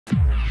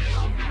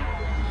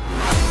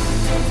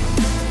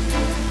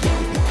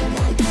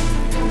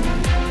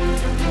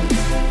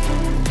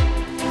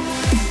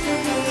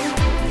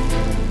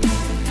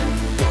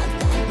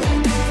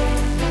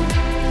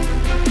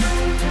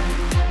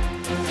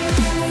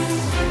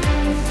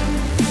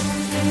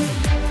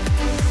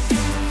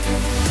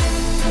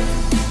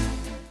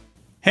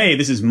Hey,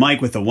 this is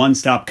Mike with the One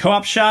Stop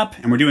Co-op Shop,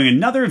 and we're doing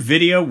another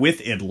video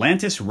with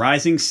Atlantis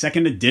Rising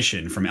 2nd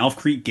Edition from Elf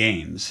Creek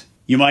Games.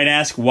 You might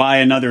ask, why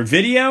another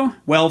video?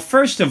 Well,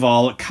 first of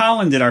all,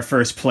 Colin did our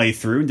first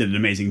playthrough and did an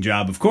amazing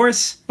job, of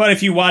course. But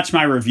if you watched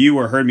my review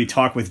or heard me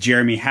talk with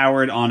Jeremy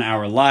Howard on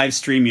our live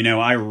stream, you know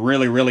I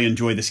really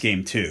enjoy this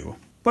game too.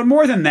 But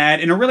more than that,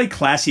 in a really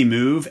classy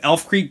move,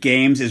 Elf Creek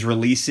Games is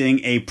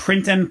releasing a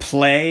print and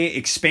play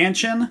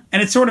expansion,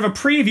 and it's sort of a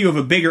preview of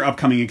a bigger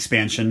upcoming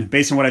expansion.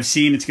 Based on what I've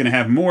seen, it's going to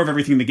have more of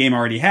everything the game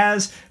already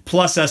has,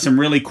 plus some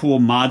really cool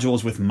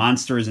modules with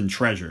monsters and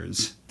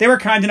treasures. They were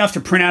kind enough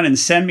to print out and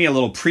send me a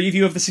little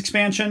preview of this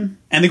expansion.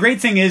 And the great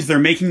thing is they're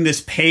making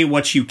this pay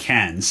what you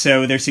can.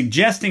 So they're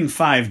suggesting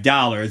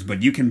 $5,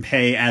 but you can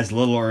pay as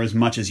little or as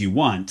much as you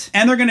want.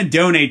 And they're going to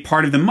donate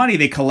part of the money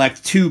they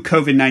collect to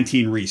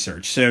COVID-19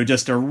 research. So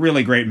just a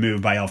really great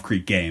move by Elf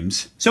Creek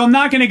Games. So I'm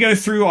not going to go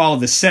through all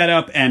of the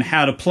setup and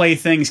how to play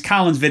things.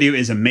 Colin's video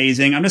is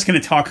amazing. I'm just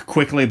going to talk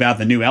quickly about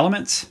the new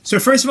elements. So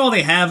first of all,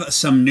 they have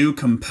some new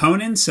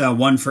components,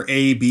 one for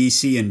A, B,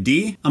 C, and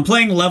D. I'm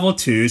playing level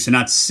 2, so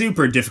not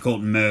super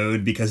difficult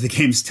mode because the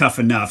game's tough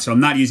enough, so I'm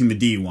not using the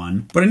D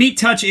one. But a neat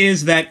touch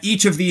is that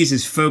each of these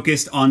is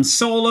focused on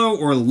solo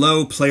or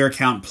low player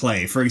count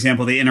play. For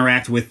example, they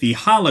interact with the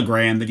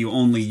hologram that you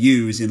only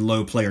use in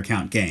low player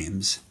count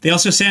games. They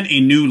also sent a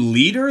new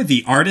leader,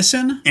 the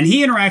Artisan, and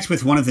he interacts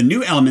with one of the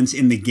new elements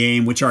in the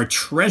game, which are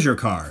treasure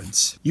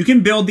cards. You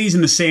can build these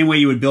in the same way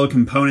you would build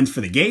components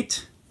for the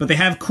gate, but they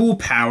have cool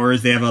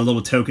powers. They have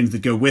little tokens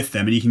that go with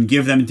them, and you can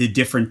give them to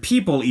different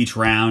people each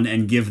round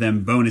and give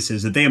them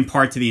bonuses that they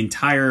impart to the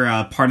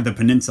entire part of the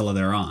peninsula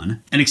they're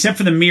on. And except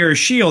for the mirror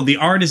shield, the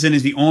Artisan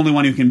is the only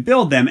one who can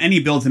build them, and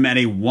he builds them at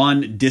a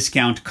 1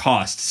 discount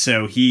cost,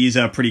 so he's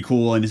pretty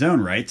cool in his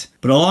own right.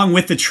 But along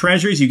with the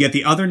treasures, you get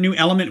the other new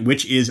element,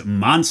 which is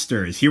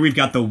monsters. Here we've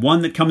got the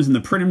one that comes in the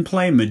print and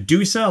play,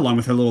 Medusa, along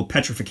with her little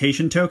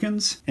petrification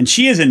tokens. And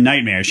she is a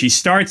nightmare. She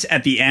starts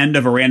at the end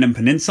of a random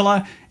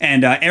peninsula,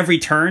 and every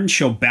turn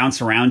she'll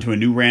bounce around to a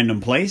new random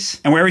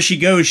place. And wherever she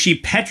goes, she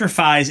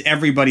petrifies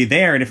everybody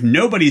there, and if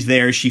nobody's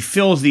there, she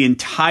fills the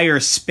entire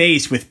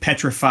space with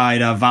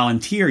petrified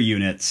volunteer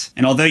units.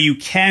 And although you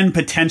can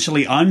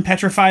potentially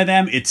unpetrify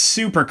them, it's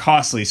super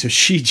costly, so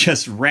she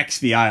just wrecks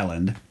the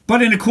island.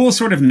 But in a cool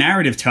sort of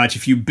narrative touch,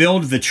 if you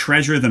build the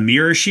treasure, the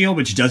mirror shield,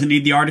 which doesn't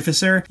need the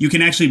artificer, you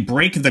can actually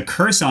break the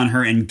curse on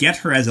her and get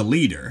her as a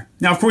leader.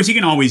 Now, of course, you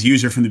can always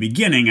use her from the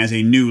beginning as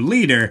a new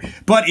leader,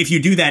 but if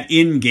you do that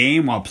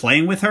in-game while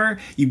playing with her,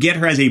 you get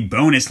her as a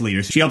bonus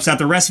leader. So she helps out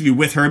the rest of you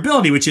with her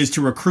ability, which is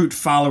to recruit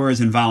followers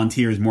and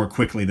volunteers more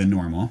quickly than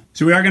normal.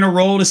 So we are going to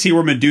roll to see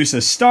where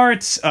Medusa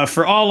starts.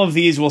 For all of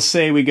these, we'll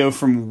say we go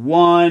from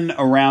 1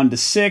 around to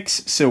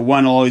 6, so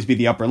 1 will always be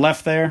the upper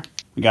left there.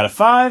 We got a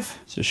 5,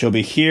 so she'll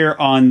be here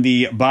on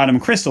the bottom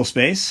crystal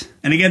space.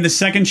 And again, the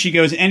second she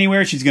goes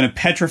anywhere, she's going to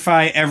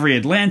petrify every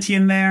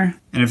Atlantean there.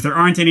 And if there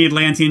aren't any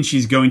Atlanteans,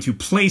 she's going to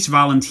place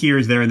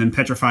volunteers there and then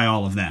petrify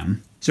all of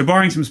them. So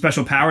barring some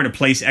special power to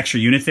place extra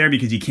units there,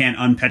 because you can't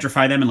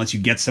unpetrify them unless you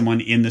get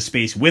someone in the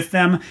space with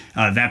them,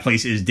 that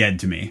place is dead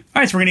to me.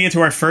 All right, so we're gonna get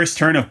to our first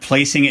turn of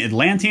placing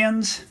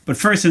Atlanteans. But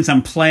first, since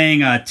I'm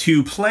playing a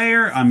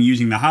 2-player, I'm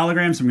using the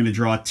hologram, so I'm gonna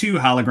draw 2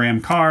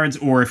 hologram cards,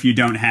 or if you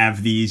don't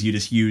have these, you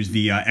just use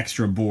the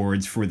extra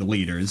boards for the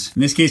leaders.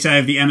 In this case, I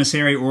have the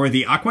Emissary or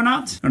the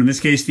Aquanaut. And in this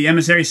case, the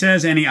Emissary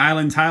says any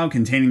island tile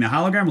containing the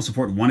hologram will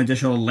support 1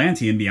 additional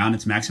Atlantean beyond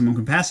its maximum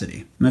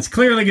capacity. And that's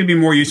clearly gonna be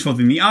more useful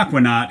than the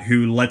Aquanaut,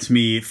 who lets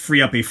me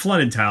free up a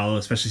flooded tile,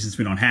 especially since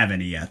we don't have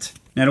any yet.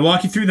 Now to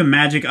walk you through the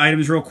magic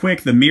items real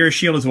quick, the mirror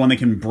shield is the one that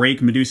can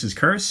break Medusa's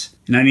curse.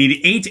 And I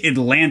need 8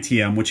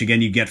 Atlantium, which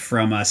again you get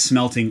from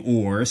smelting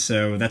ore,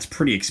 so that's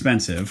pretty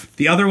expensive.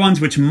 The other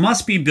ones, which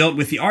must be built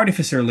with the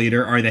Artificer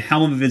leader, are the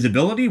Helm of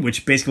Invisibility,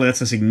 which basically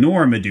lets us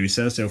ignore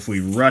Medusa, so if we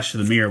rush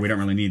the mirror, we don't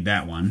really need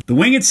that one. The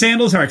Winged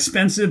Sandals are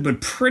expensive, but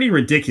pretty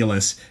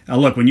ridiculous.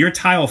 Look, when your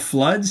tile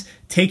floods,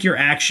 take your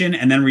action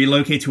and then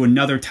relocate to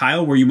another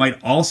tile where you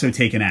might also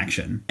take an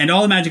action. And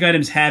all the magic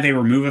items have a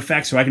remove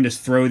effect, so I can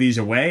just throw these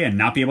away and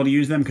not be able to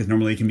use them, because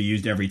normally they can be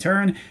used every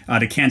turn,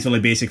 to cancel a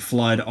basic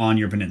flood on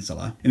your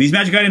peninsula. And these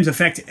magic items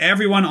affect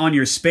everyone on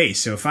your space,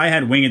 so if I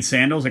had Winged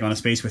Sandals, like on a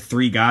space with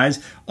 3 guys,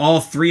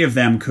 all 3 of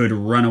them could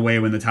run away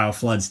when the tile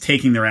floods,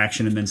 taking their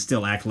action and then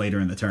still act later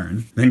in the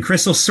turn. Then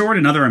Crystal Sword,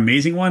 another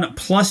amazing one,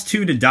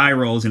 +2 to die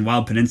rolls in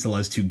Wild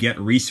Peninsulas to get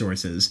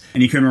resources.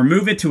 And you can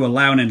remove it to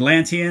allow an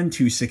Atlantean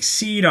to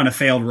succeed on a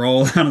failed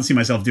roll. I don't see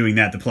myself doing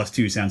that. The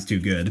 +2 sounds too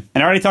good.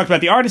 And I already talked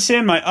about the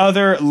Artisan. My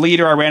other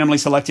leader I randomly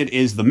selected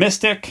is the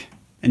Mystic.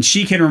 And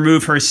she can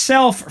remove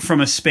herself from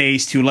a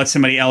space to let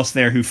somebody else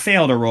there who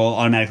failed a roll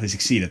automatically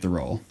succeed at the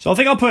roll. So I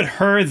think I'll put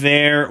her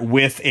there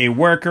with a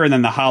worker, and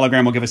then the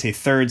hologram will give us a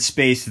 3rd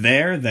space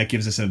there. That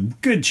gives us a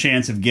good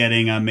chance of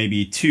getting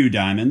maybe 2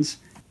 diamonds.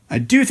 I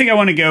do think I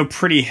want to go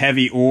pretty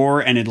heavy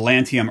ore and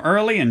Atlantium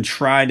early and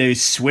try to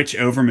switch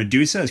over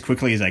Medusa as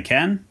quickly as I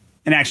can.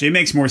 And actually, it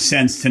makes more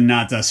sense to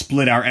not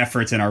split our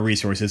efforts and our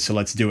resources, so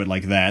let's do it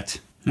like that.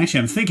 And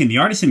actually, I'm thinking the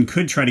artisan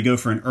could try to go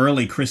for an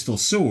early crystal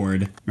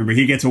sword. Remember,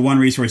 he gets a 1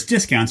 resource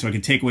discount, so I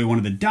could take away one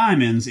of the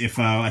diamonds if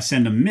I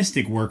send a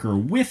mystic worker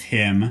with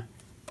him.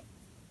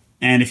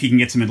 And if he can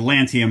get some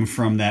Atlantium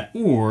from that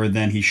ore,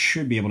 then he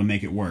should be able to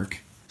make it work.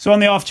 So on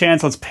the off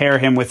chance, let's pair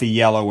him with a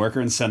yellow worker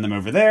and send them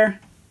over there.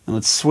 And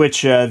let's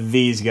switch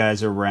these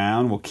guys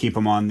around. We'll keep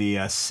them on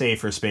the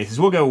safer spaces.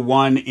 We'll go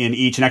 1 in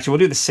each. And actually, we'll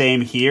do the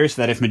same here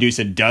so that if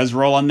Medusa does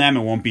roll on them,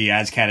 it won't be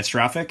as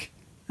catastrophic.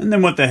 And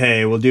then what the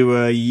hey, we'll do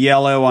a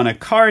yellow on a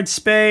card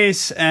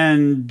space,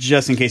 and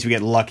just in case we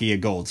get lucky, a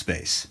gold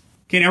space.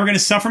 Okay, now we're going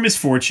to suffer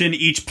misfortune.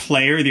 Each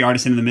player, the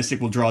artisan and the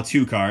mystic, will draw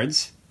 2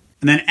 cards.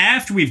 And then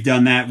after we've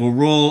done that, we'll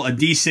roll a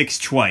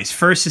d6 twice.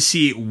 First to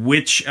see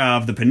which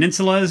of the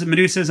peninsulas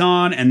Medusa's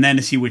on, and then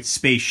to see which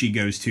space she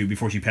goes to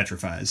before she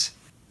petrifies.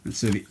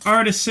 So the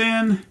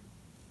artisan,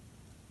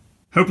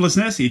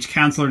 hopelessness. Each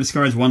counselor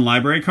discards 1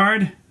 library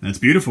card. That's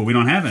beautiful. We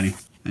don't have any.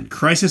 And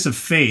crisis of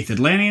faith.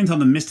 Atlanteans on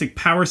the mystic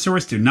power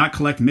source do not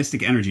collect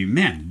mystic energy.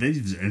 Man,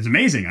 it's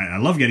amazing. I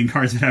love getting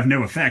cards that have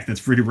no effect. That's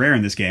pretty rare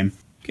in this game.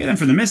 Okay, then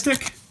for the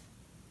mystic.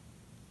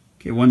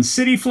 Okay, 1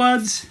 city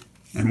floods.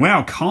 And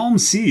wow, calm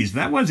seas.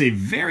 That was a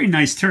very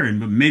nice turn,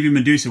 but maybe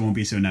Medusa won't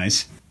be so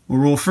nice. We'll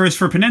roll first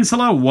for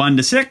Peninsula, 1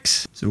 to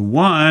 6. So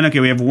 1,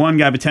 okay, we have 1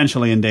 guy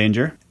potentially in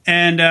danger.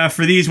 And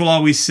for these, we'll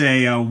always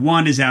say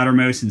 1 is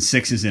outermost and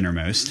 6 is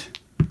innermost.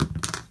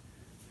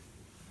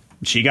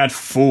 She got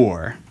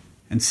 4.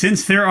 And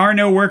since there are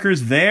no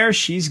workers there,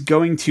 she's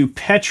going to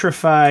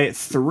petrify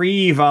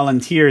 3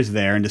 volunteers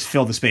there and just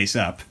fill the space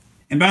up.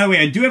 And by the way,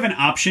 I do have an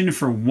option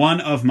for one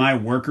of my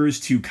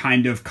workers to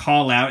kind of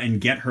call out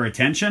and get her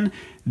attention.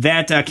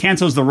 That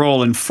cancels the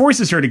roll and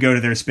forces her to go to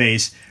their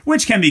space,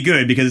 which can be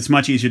good because it's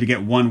much easier to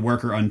get 1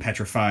 worker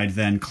unpetrified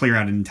than clear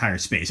out an entire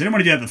space. I didn't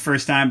want to do that the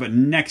first time, but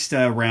next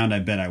round I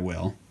bet I will.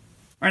 All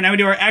right, now we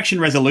do our action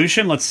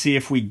resolution. Let's see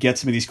if we get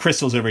some of these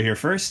crystals over here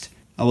first.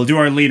 We'll do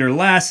our leader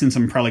last, since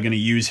I'm probably going to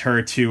use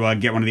her to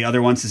get one of the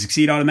other ones to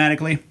succeed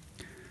automatically.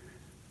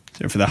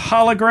 So for the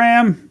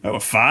hologram, oh, a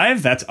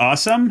 5, that's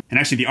awesome. And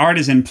actually the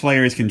artisan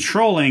player is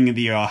controlling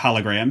the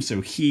hologram,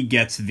 so he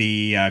gets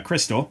the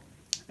crystal.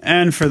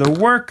 And for the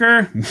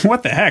worker,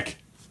 what the heck?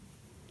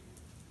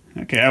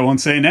 Okay, I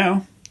won't say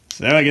no.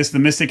 So I guess the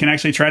mystic can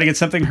actually try to get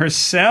something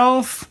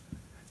herself.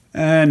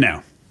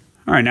 No.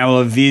 All right, now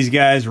we'll have these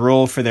guys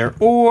roll for their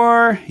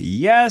ore.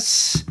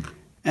 Yes.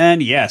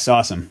 And yes,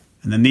 awesome.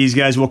 And then these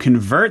guys will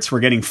convert, so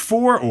we're getting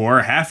 4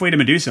 ore, halfway to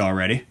Medusa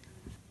already.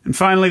 And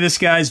finally, this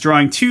guy's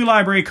drawing 2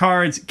 library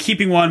cards,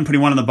 keeping 1,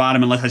 putting 1 on the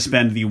bottom unless I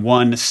spend the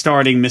 1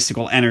 starting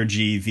mystical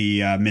energy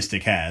the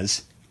mystic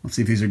has. Let's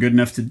see if these are good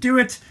enough to do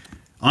it.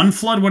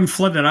 Unflood when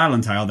flooded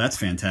island tile, that's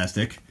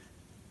fantastic.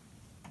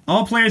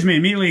 All players may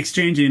immediately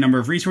exchange any number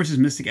of resources,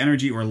 mystic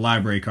energy, or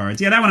library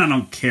cards. Yeah, that one I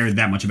don't care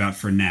that much about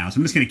for now, so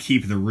I'm just going to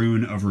keep the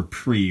Rune of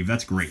Reprieve.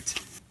 That's great.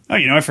 Oh,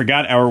 you know, I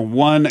forgot our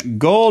 1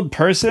 gold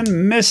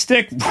person,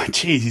 mystic.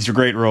 Jeez, these are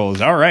great rolls.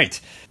 All right.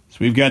 So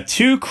we've got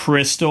 2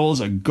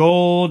 crystals, a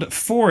gold,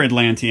 4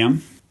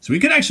 Atlantium. So we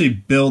could actually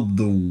build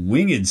the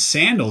winged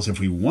sandals if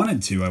we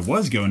wanted to. I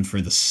was going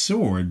for the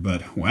sword,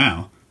 but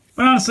wow.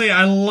 But honestly,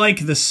 I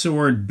like the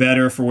sword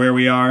better for where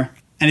we are.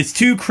 And it's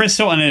 2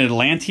 crystal and an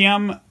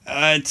Atlantium.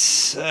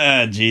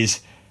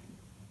 Geez.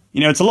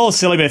 You know, it's a little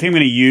silly, but I think I'm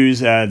going to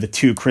use the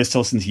 2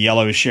 crystals since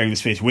yellow is sharing the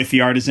space with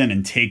the artisan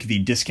and take the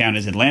discount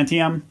as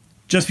Atlantium.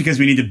 Just because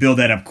we need to build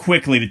that up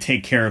quickly to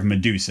take care of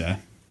Medusa.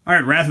 All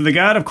right, Wrath of the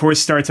God, of course,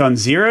 starts on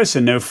 0, so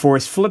no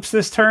force flips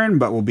this turn,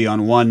 but will be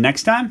on 1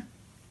 next time.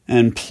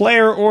 And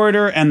player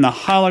order and the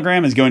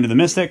hologram is going to the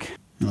Mystic.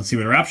 And let's see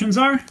what our options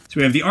are. So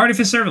we have the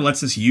Artificer that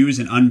lets us use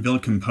an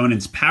unbuilt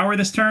component's power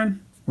this turn,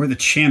 or the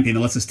Champion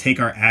that lets us take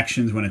our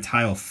actions when a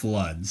tile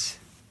floods.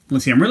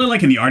 Let's see, I'm really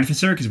liking the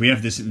Artificer because we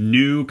have this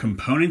new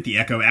component, the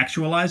Echo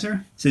Actualizer.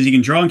 It says you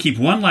can draw and keep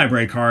 1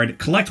 library card,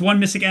 collect 1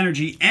 mystic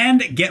energy,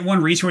 and get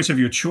 1 resource of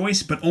your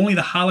choice, but only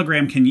the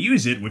hologram can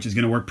use it, which is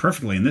going to work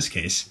perfectly in this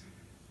case.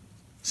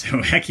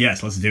 So heck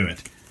yes, let's do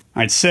it.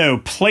 All right, so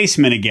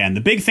placement again.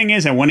 The big thing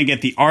is I want to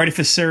get the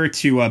Artificer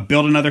to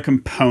build another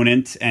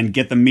component and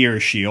get the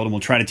Mirror Shield, and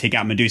we'll try to take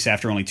out Medusa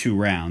after only 2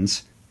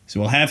 rounds. So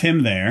we'll have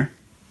him there.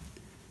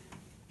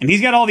 And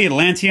he's got all the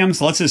Atlantium,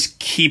 so let's just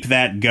keep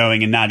that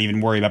going and not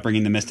even worry about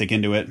bringing the Mystic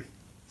into it.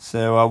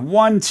 So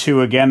 1,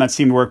 2 again, that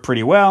seemed to work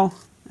pretty well.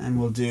 And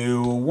we'll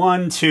do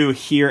 1, 2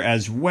 here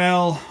as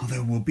well,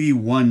 although we'll be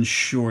 1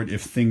 short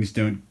if things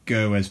don't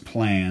go as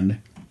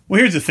planned. Well,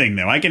 here's the thing,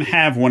 though. I can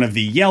have one of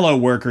the yellow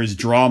workers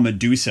draw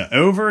Medusa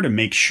over to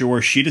make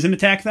sure she doesn't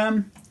attack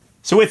them.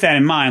 So with that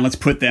in mind, let's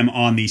put them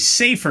on the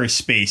safer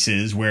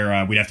spaces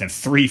where we'd have to have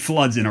 3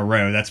 floods in a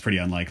row. That's pretty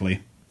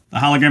unlikely. The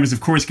hologram is,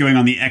 of course, going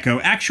on the Echo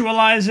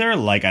Actualizer,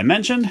 like I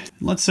mentioned.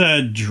 Let's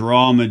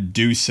draw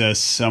Medusa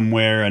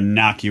somewhere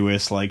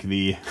innocuous, like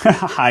the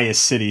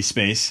highest city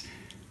space.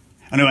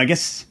 Oh, no, I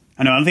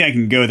don't think I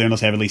can go there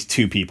unless I have at least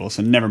 2 people,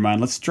 so never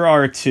mind. Let's draw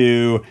her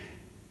to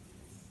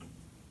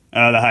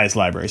the highest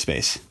library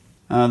space.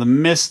 The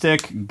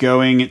Mystic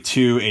going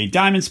to a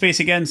diamond space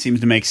again seems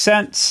to make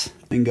sense.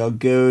 I think I'll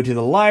go to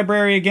the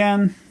library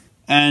again.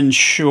 And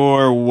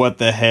sure, what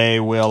the hey,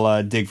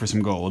 we'll dig for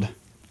some gold.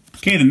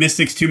 Okay, the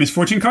Mystic's 2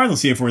 misfortune cards.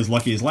 Let's see if we're as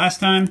lucky as last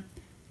time.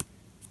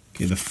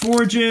 Okay, the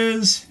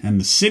Forges and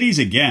the Cities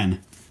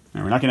again.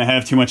 Right, we're not going to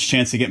have too much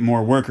chance to get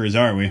more workers,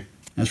 are we?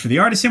 As for the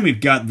Artisan, we've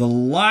got the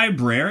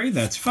Library.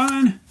 That's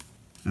fine.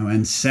 Oh,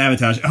 and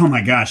Sabotage. Oh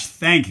my gosh,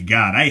 thank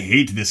God. I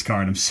hate this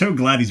card. I'm so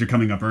glad these are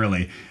coming up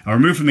early. I'll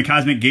remove from the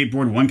Cosmic Gate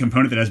board one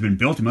component that has been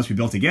built. It must be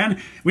built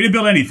again. We didn't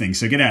build anything,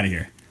 so get out of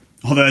here.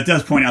 Although it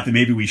does point out that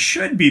maybe we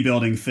should be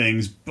building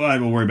things, but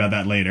we'll worry about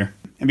that later.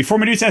 And before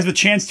Medusa has the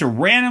chance to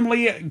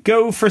randomly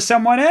go for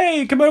someone,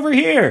 hey, come over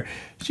here,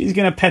 she's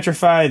going to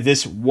petrify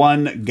this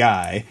one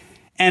guy.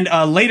 And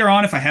later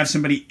on, if I have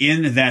somebody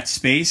in that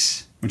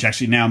space, which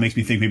actually now makes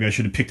me think maybe I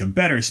should have picked a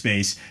better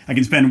space, I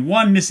can spend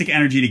 1 mystic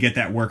energy to get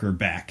that worker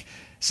back.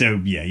 So,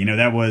 yeah, you know,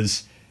 that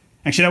was...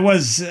 Actually, that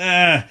was...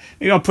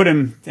 maybe I'll put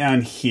him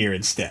down here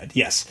instead.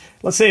 Yes.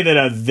 Let's say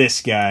that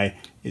this guy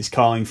is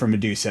calling for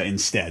Medusa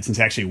instead, since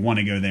I actually want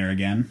to go there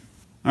again.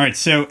 All right,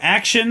 so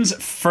actions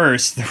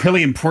first. The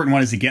really important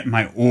one is to get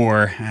my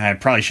ore. I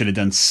probably should have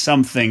done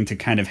something to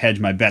kind of hedge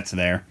my bets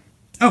there.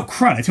 Oh,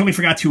 crud, I totally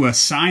forgot to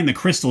assign the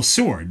crystal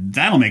sword.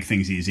 That'll make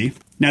things easy.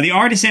 Now, the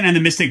Artisan and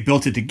the Mystic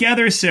built it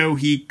together, so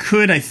he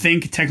could, I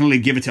think, technically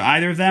give it to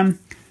either of them.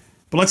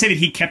 But let's say that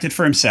he kept it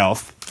for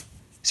himself.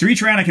 So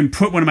each round I can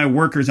put one of my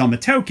workers on the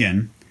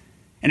token,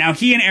 and now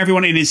he and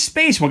everyone in his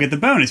space will get the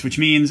bonus, which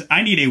means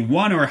I need a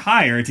 1 or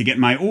higher to get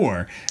my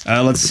ore.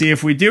 Let's see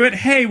if we do it.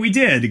 Hey, we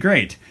did.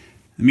 Great.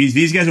 That means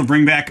these guys will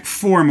bring back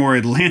 4 more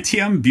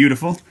Atlantium.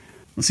 Beautiful.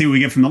 Let's see what we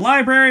get from the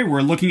library.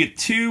 We're looking at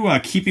 2,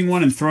 keeping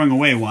 1 and throwing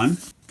away 1.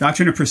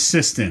 Doctrine of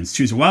Persistence.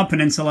 Choose a wild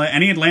peninsula.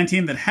 Any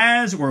Atlantean that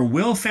has or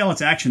will fail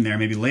its action there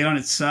may be laid on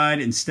its side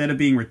instead of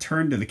being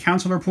returned to the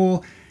counselor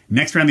pool.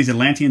 Next round, these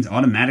Atlanteans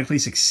automatically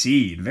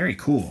succeed. Very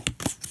cool.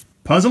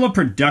 Puzzle of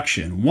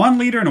Production. 1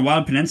 leader in a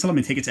wild peninsula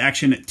may take its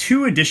action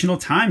 2 additional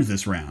times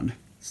this round.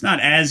 It's not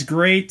as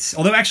great,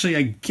 although actually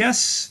I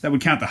guess that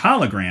would count the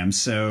holograms,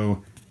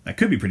 so that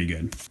could be pretty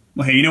good.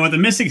 Well, hey, you know what? The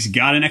Mystic's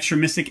got an extra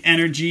Mystic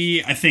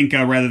energy. I think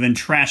rather than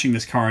trashing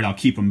this card, I'll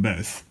keep them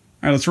both.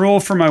 All right, let's roll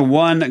for my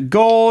 1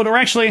 gold, or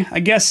actually, I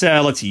guess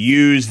let's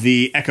use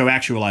the Echo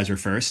Actualizer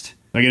first.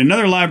 I get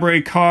another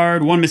library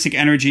card, 1 Mystic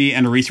energy,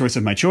 and a resource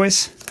of my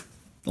choice.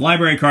 The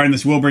library card, and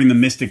this will bring the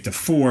Mystic to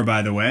 4,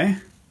 by the way.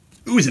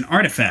 Ooh, is an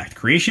artifact,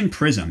 Creation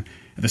Prism.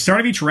 At the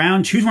start of each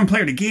round, choose 1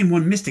 player to gain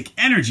 1 Mystic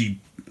energy.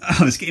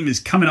 Oh, this game is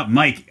coming up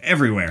Mike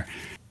everywhere.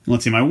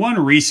 Let's see, my 1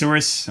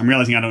 resource, I'm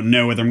realizing I don't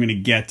know whether I'm going to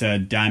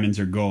get diamonds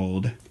or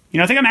gold. You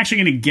know, I think I'm actually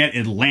going to get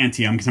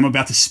Atlantium, because I'm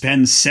about to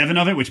spend 7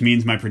 of it, which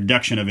means my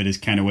production of it is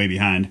kind of way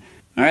behind.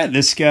 All right,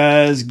 this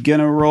guy's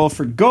going to roll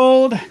for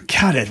gold.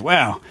 Got it,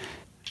 wow.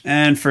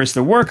 And first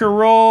the worker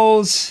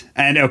rolls.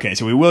 And okay,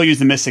 so we will use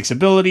the Mystic's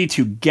ability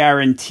to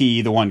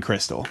guarantee the 1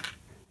 crystal.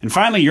 And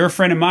finally, your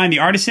friend of mine, the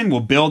Artisan, will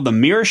build the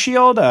Mirror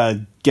Shield,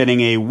 getting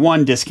a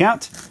 1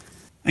 discount.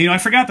 You know, I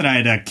forgot that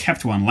I had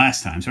kept 1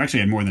 last time, so I actually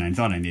had more than I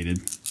thought I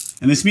needed.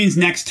 And this means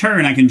next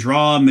turn I can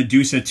draw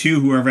Medusa to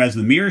whoever has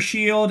the Mirror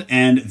Shield,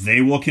 and they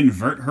will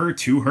convert her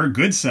to her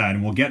good side,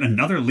 and we'll get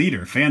another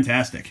leader.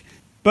 Fantastic.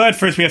 But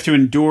first we have to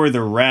endure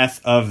the wrath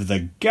of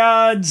the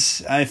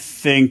gods. I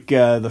think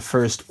the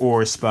first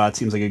ore spot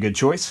seems like a good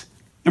choice.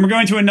 And we're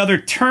going to another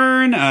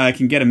turn. I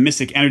can get a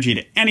Mystic Energy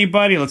to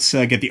anybody. Let's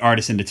get the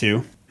Artisan to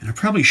 2. And I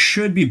probably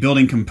should be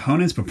building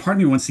components, but part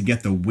of me wants to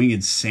get the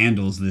Winged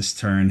Sandals this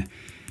turn.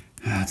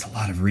 That's a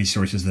lot of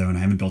resources, though, and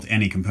I haven't built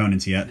any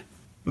components yet.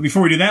 But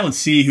before we do that, let's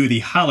see who the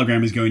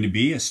hologram is going to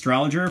be.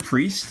 Astrologer,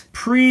 Priest.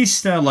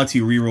 Priest lets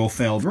you reroll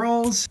failed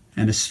rolls.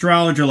 And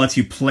Astrologer lets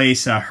you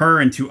place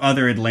her and 2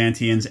 other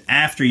Atlanteans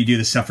after you do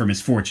the Suffer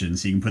Misfortune,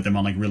 so you can put them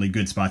on like really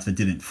good spots that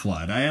didn't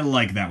flood. I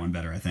like that one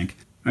better, I think.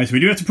 All right, so we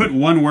do have to put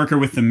 1 worker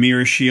with the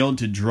Mirror Shield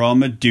to draw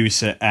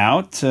Medusa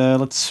out.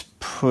 Let's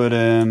put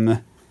him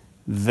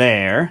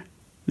there.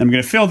 Then I'm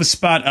going to fill the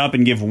spot up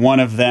and give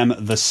 1 of them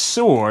the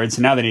sword.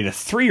 So now they need a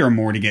 3 or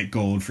more to get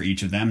gold for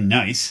each of them.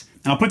 Nice.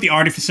 And I'll put the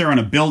Artificer on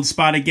a build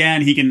spot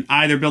again. He can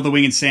either build the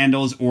Winged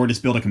Sandals or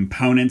just build a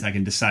component. I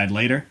can decide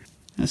later.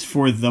 As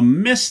for the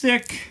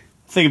Mystic,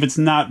 I think if it's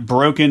not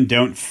broken,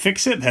 don't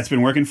fix it. That's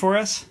been working for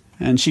us.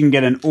 And she can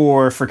get an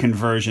ore for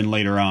conversion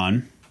later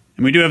on.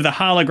 And we do have the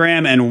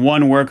hologram and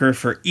 1 worker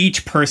for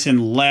each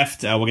person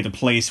left. We'll get to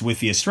place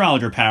with the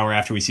Astrologer power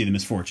after we see the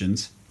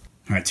misfortunes.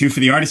 All right, 2 for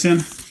the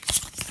Artisan.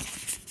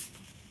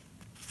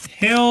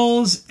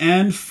 Hills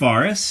and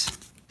forests.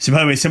 So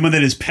by the way, someone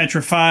that is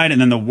petrified and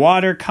then the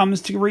water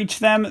comes to reach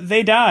them,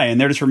 they die and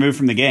they're just removed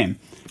from the game.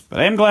 But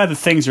I am glad that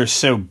things are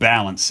so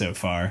balanced so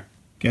far.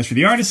 Guess for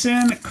the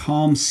Artisan,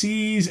 Calm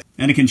Seas,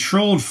 and a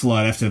Controlled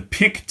Flood. I have to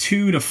pick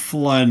 2 to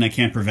flood and I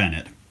can't prevent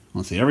it.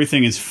 Let's see,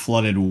 everything is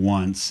flooded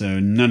once, so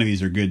none of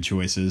these are good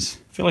choices.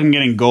 I feel like I'm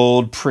getting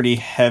gold pretty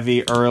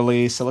heavy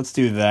early, so let's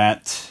do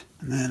that.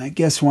 And then I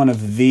guess one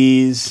of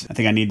these. I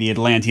think I need the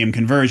Atlantium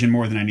conversion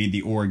more than I need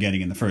the ore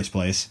getting in the first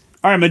place.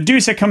 All right,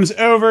 Medusa comes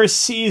over,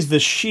 sees the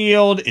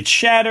shield, it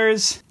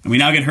shatters. And we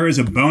now get her as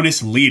a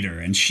bonus leader,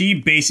 and she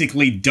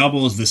basically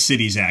doubles the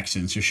city's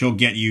action. So she'll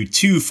get you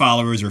 2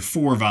 followers or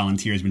 4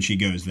 volunteers when she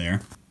goes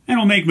there. And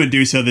we'll make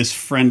Medusa this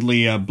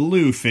friendly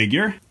blue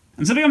figure.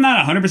 And something I'm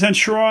not 100%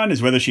 sure on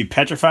is whether she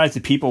petrifies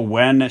the people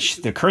when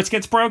the curse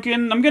gets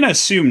broken. I'm going to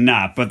assume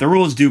not, but the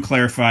rules do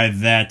clarify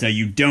that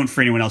you don't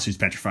for anyone else who's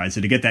petrified.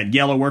 So to get that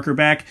yellow worker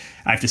back,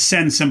 I have to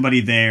send somebody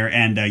there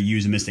and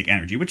use a mystic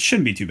energy, which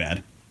shouldn't be too bad.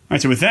 All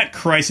right, so with that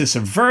crisis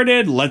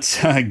averted,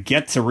 let's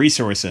get to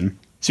resourcing.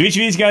 So each of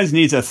these guys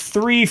needs a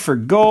 3 for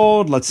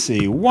gold. Let's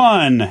see,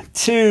 1,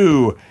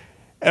 2.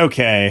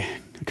 Okay,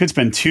 I could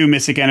spend 2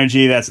 mystic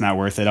energy. That's not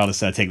worth it. I'll just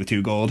take the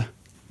 2 gold.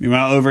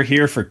 Meanwhile, over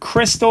here for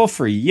crystal,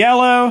 for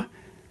yellow.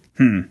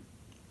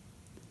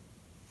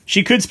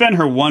 She could spend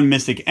her 1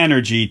 mystic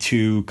energy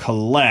to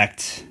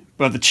collect,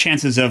 but the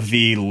chances of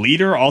the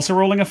leader also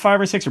rolling a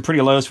 5 or 6 are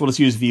pretty low, so we'll just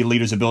use the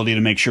leader's ability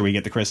to make sure we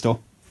get the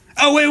crystal.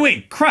 Oh,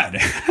 wait, crud.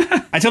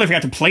 I totally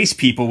forgot to place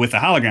people with the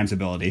hologram's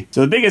ability. So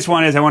the biggest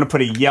one is I want to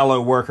put a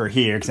yellow worker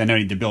here, because I know I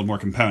need to build more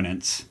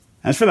components.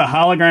 As for the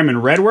hologram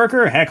and red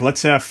worker, heck,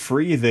 let's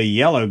free the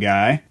yellow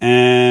guy,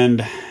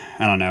 and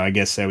I don't know, I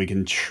guess we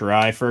can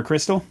try for a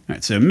crystal. All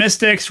right, so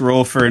mystics,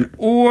 roll for an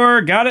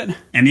ore, got it.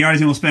 And the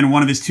artisan will spend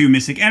 1 of his 2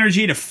 mystic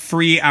energy to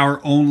free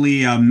our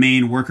only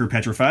main worker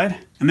petrified.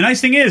 And the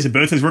nice thing is that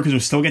both those workers will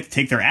still get to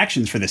take their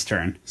actions for this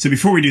turn. So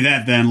before we do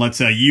that, then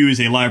let's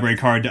use a library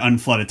card to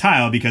unflood a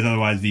tile, because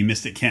otherwise the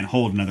mystic can't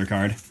hold another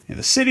card. Yeah,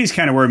 the cities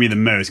kind of worry me the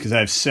most because I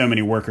have so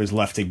many workers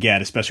left to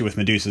get, especially with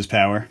Medusa's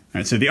power. All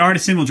right, so the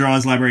artisan will draw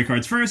his library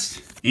cards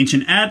first.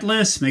 Ancient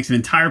Atlas makes an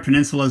entire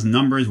peninsula's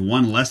numbers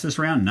 1 less this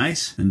round.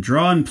 Nice. And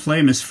draw and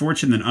play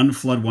Misfortune, then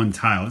unflood 1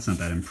 tile. That's not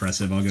that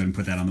impressive. I'll go ahead and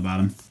put that on the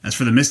bottom. As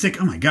for the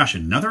Mystic, oh my gosh,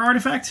 another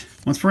artifact?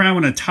 Once per round,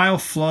 when a tile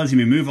floods, you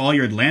may move all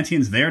your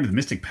Atlanteans there to the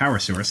Mystic power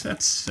source.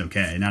 That's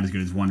okay. Not as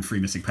good as 1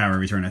 free Mystic power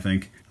every turn, I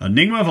think.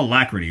 Enigma of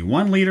Alacrity.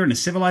 1 leader in a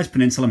civilized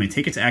peninsula may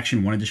take its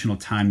action 1 additional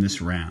time this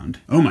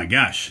round. Oh my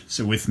gosh.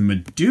 So with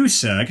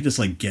Medusa, I could just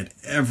get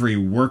every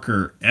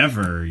worker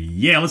ever.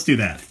 Yeah, let's do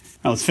that.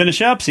 All right, let's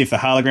finish up, see if the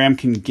hologram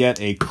can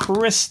get a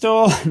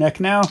crystal.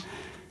 Neck now. All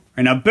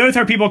right, now both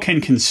our people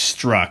can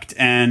construct,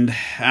 and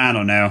I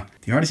don't know.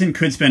 The artisan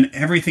could spend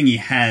everything he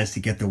has to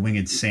get the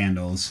winged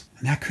sandals,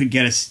 and that could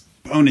get us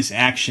bonus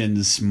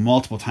actions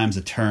multiple times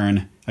a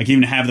turn. I can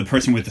even have the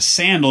person with the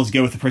sandals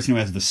go with the person who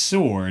has the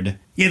sword.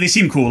 Yeah, they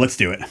seem cool. Let's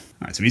do it. All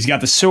right, so he's got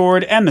the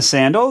sword and the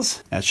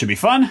sandals. That should be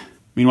fun.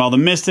 Meanwhile, the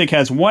Mystic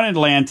has 1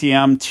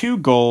 Atlantium, 2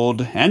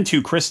 gold, and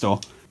 2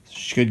 crystal.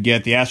 She could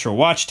get the Astral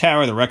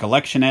Watchtower, the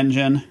Recollection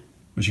Engine.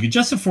 But she could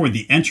just afford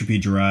the Entropy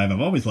Drive.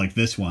 I've always liked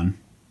this one.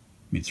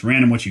 I mean, it's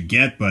random what you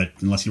get, but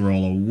unless you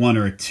roll a 1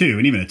 or a 2,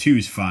 and even a 2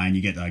 is fine,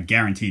 you get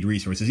guaranteed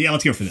resources. Yeah,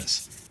 let's go for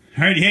this.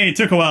 All right, hey, it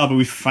took a while, but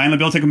we finally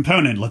built a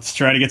component. Let's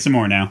try to get some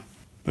more now.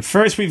 But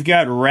first, we've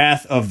got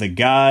Wrath of the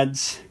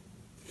Gods.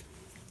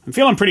 I'm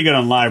feeling pretty good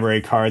on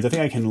library cards. I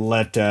think I can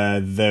let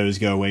those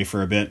go away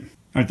for a bit.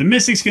 All right, the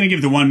Mystic's going to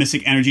give the 1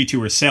 Mystic energy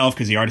to herself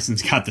because the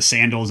Artisan's got the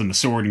sandals and the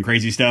sword and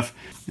crazy stuff.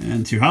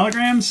 And 2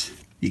 holograms.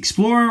 The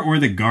Explorer or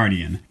the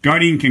Guardian.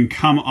 Guardian can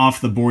come off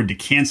the board to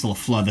cancel a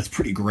flood. That's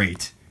pretty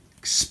great.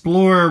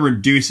 Explorer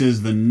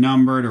reduces the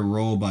number to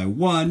roll by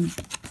 1.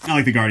 I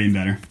like the Guardian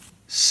better.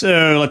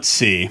 So, let's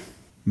see.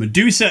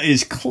 Medusa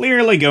is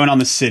clearly going on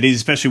the cities,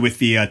 especially with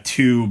the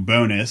 2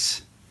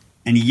 bonus.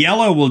 And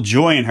yellow will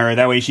join her.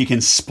 That way she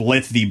can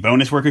split the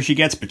bonus worker she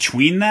gets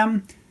between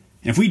them.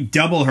 And if we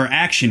double her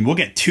action, we'll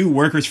get 2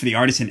 workers for the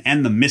Artisan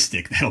and the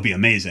Mystic. That'll be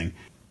amazing.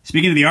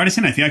 Speaking of the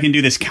Artisan, I think I can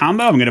do this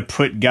combo. I'm going to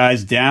put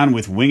guys down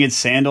with Winged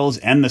Sandals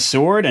and the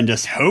Sword and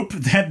just hope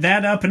that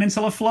that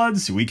peninsula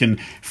floods so we can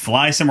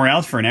fly somewhere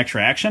else for an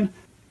extra action.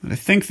 But I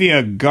think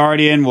the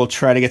Guardian will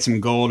try to get some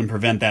gold and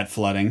prevent that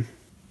flooding.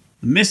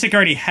 The Mystic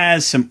already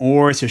has some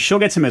ore, so she'll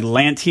get some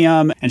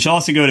Atlantium, and she'll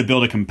also go to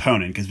build a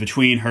component, because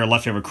between her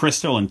leftover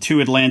crystal and 2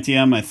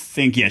 Atlantium, I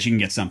think, yeah, she can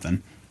get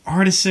something.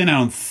 Artisan, I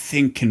don't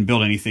think, can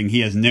build anything.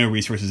 He has no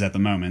resources at the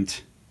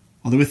moment.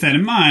 Although with that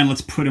in mind,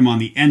 let's put him on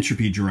the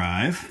Entropy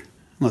Drive.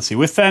 Let's see,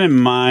 with that in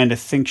mind, I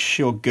think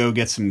she'll go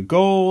get some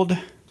gold.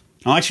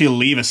 I'll actually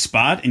leave a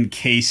spot in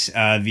case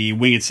the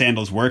Winged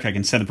Sandals work. I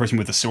can send the person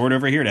with the sword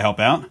over here to help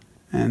out.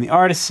 And the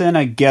Artisan,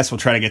 I guess, will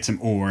try to get some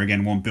ore.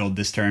 Again, won't build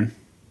this turn.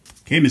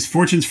 Okay,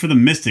 misfortunes for the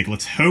Mystic.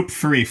 Let's hope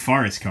for a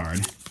forest card.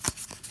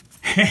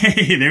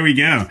 Hey, there we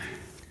go.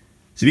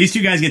 So these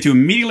 2 guys get to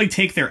immediately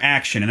take their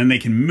action, and then they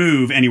can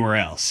move anywhere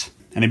else.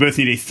 And they both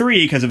need a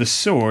 3 because of a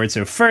sword.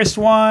 So first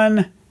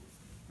one,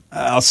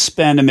 I'll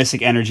spend a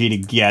Mystic Energy to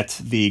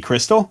get the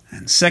crystal.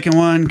 And second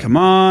one, come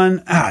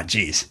on. Ah,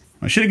 jeez.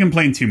 I shouldn't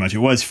complain too much. It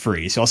was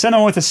free. So I'll send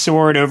one with a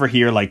sword over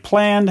here like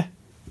planned.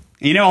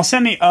 You know, I'll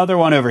send the other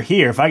one over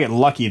here. If I get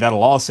lucky,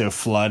 that'll also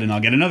flood, and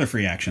I'll get another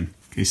free action.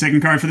 Okay,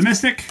 second card for the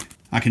Mystic.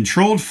 A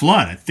controlled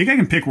flood. I think I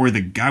can pick where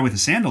the guy with the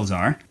sandals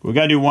are. We've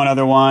got to do one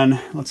other one.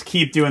 Let's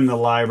keep doing the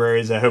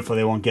libraries. Hopefully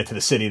they won't get to the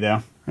city,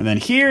 though. And then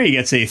here he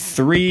gets a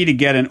 3 to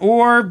get an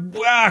ore.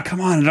 Ah, come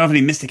on, I don't have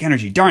any Mystic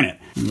Energy. Darn it.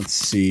 Let's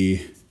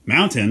see.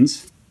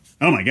 Mountains.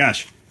 Oh my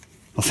gosh.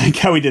 Well,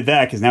 thank God we did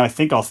that, because now I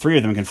think all 3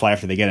 of them can fly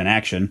after they get in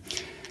action.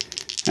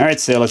 All right,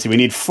 so let's see. We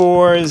need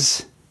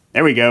 4s.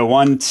 There we go.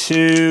 1,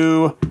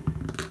 2.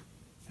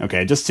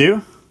 Okay, just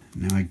 2.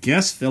 Now I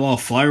guess they'll all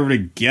fly over to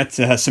get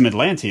some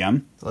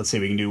Atlantium. So let's see.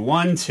 We can do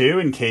 1, 2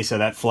 in case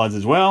that floods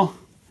as well.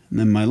 And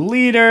then my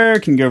leader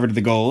can go over to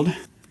the gold.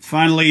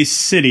 Finally,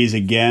 cities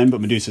again, but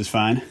Medusa's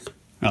fine. All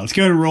right, let's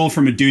go and roll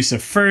for Medusa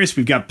first.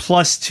 We've got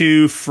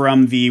 +2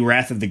 from the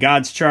Wrath of the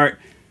Gods chart.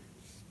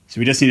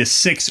 So we just need a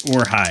 6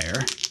 or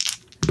higher.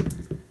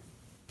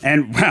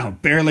 And wow,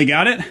 barely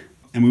got it.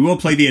 And we will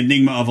play the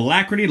Enigma of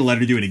Alacrity to let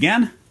her do it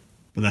again.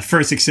 With that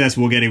first success,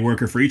 we'll get a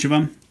worker for each of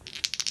them.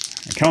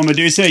 Right, come on,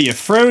 Medusa, you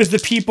froze the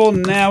people,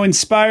 now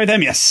inspire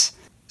them. Yes.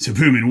 So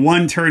boom, in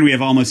 1 turn, we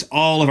have almost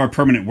all of our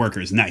permanent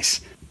workers.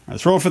 Nice. Right,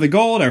 let's roll for the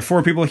gold. Our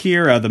 4 people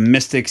here. The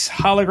Mystic's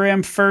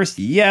hologram first.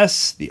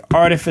 Yes. The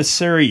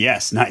Artificer.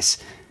 Yes. Nice.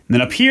 And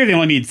then up here, they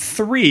only need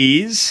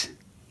 3s.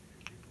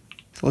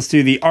 So let's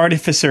do the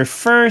Artificer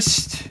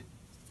first.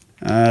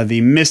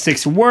 The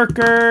Mystic's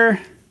worker.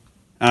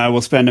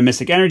 We'll spend a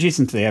Mystic Energy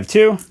since they have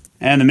 2.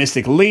 And the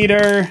Mystic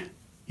Leader.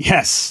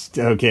 Yes.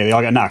 Okay, they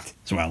all got knocked.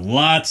 So wow,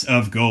 lots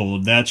of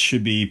gold. That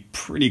should be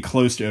pretty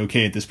close to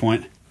okay at this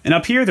point. And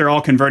up here, they're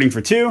all converting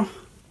for 2.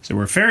 So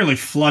we're fairly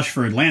flush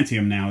for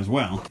Atlantium now as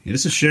well. Yeah,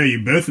 just to show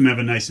you, both of them have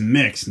a nice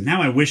mix.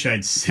 Now I wish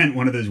I'd sent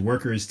one of those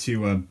workers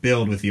to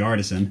build with the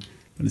Artisan.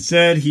 But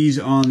instead, he's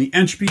on the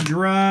Entropy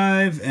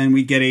Drive, and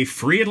we get a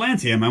free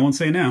Atlantium. I won't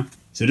say no.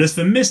 So just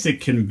the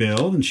Mystic can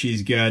build, and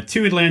she's got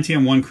 2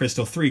 Atlantium, 1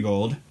 Crystal, 3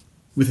 gold.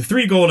 With the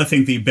 3 gold, I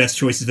think the best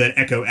choice is that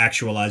Echo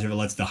Actualizer that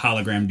lets the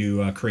hologram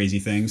do crazy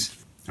things.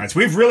 All right, so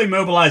we've really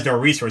mobilized our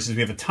resources.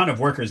 We have a ton of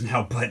workers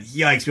now, but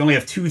yikes, we only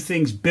have 2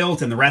 things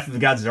built, and the Wrath of the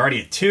Gods is already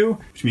at 2,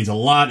 which means a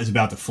lot is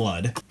about to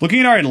flood.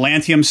 Looking at our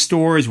Atlantium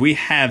stores, we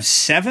have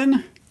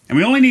 7, and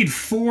we only need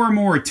 4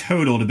 more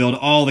total to build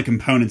all the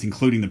components,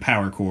 including the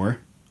power core,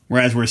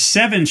 whereas we're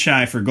 7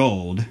 shy for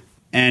gold,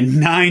 and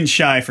 9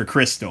 shy for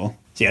crystal.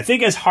 So yeah, I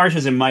think as harsh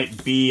as it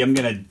might be, I'm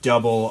going to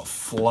double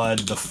flood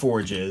the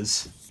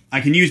forges. I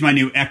can use my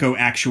new Echo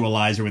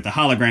Actualizer with the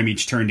hologram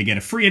each turn to get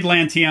a free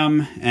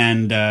Atlantium,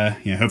 and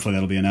yeah, hopefully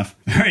that'll be enough.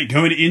 All right,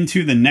 going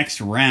into the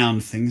next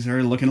round, things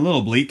are looking a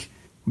little bleak.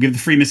 We'll give the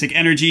free Mystic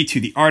Energy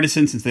to the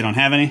Artisan since they don't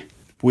have any.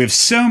 We have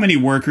so many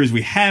workers.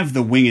 We have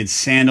the Winged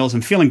Sandals.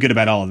 I'm feeling good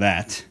about all of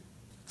that.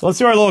 So let's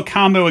do our little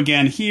combo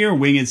again here,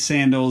 Winged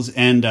Sandals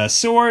and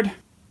Sword.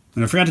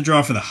 And I forgot to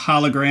draw for the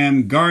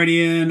hologram,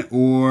 Guardian,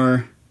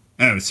 or...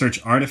 oh,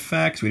 search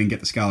artifacts. We didn't get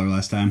the Scholar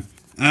last time.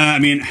 I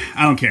mean,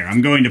 I don't care.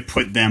 I'm going to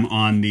put them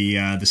on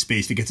the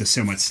space that gets us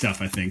so much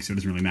stuff, I think, so it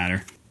doesn't really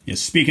matter. Yeah,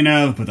 speaking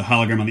of, put the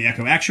hologram on the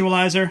Echo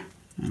Actualizer.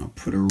 And I'll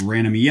put a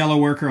random yellow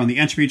worker on the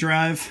Entropy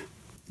Drive.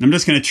 And I'm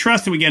just going to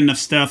trust that we get enough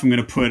stuff. I'm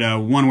going to put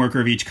 1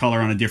 worker of each color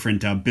on a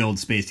different build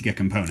space to get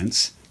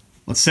components.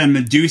 Let's send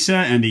Medusa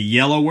and a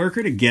yellow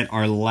worker to get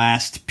our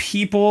last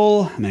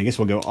people. I mean, I guess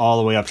we'll go all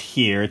the way up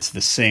here. It's the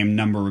same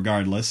number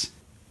regardless.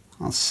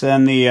 I'll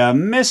send the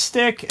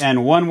Mystic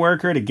and 1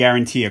 worker to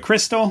guarantee a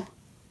crystal.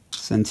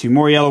 Send 2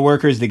 more yellow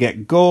workers to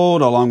get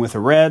gold along with a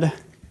red.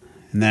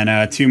 And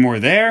then 2 more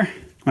there.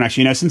 Well,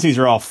 actually, you know, since these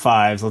are all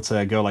 5s, let's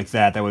go like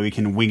that. That way we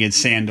can Winged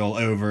Sandal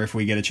over if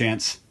we get a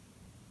chance.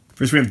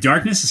 First we have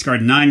Darkness.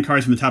 Discard 9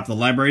 cards from the top of the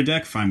library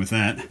deck. Fine with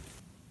that.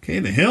 Okay,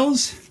 the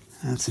Hills.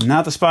 That's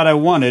not the spot I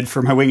wanted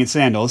for my Winged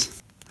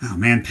Sandals. Oh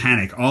man,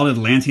 panic. All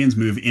Atlanteans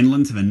move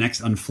inland to the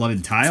next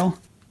unflooded tile.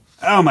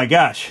 Oh my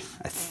gosh.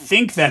 I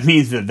think that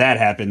means that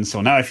happened,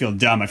 so now I feel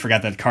dumb. I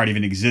forgot that card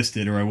even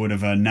existed, or I would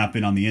have not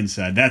been on the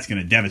inside. That's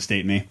going to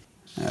devastate me.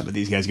 But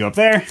these guys go up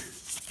there.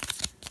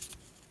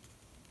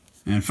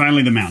 And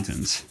finally, the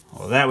mountains.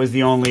 Well, that was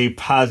the only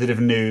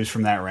positive news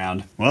from that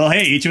round. Well,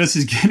 hey, each of us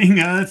is getting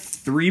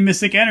 3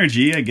 Mystic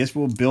Energy. I guess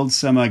we'll build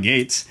some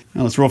gates.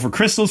 Now, let's roll for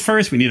crystals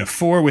first. We need a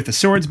 4 with the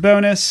swords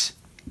bonus.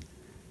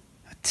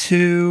 A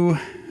 2.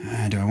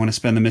 Do I want to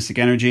spend the Mystic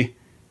Energy?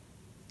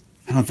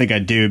 I don't think I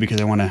do, because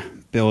I want to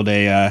build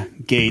a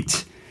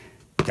gate.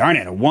 Darn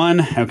it, a 1.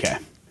 Okay. All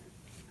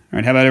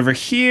right, how about over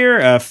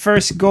here?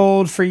 First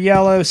gold for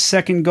yellow,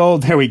 second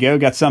gold. There we go,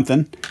 got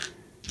something.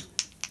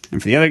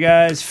 And for the other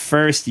guys,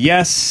 first,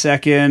 yes,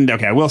 second.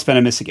 Okay, I will spend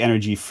a Mystic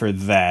Energy for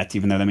that,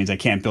 even though that means I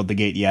can't build the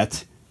gate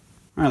yet.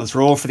 All right, let's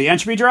roll for the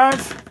Entropy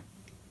Drive.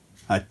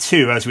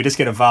 2, so we just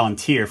get a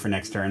volunteer for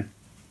next turn.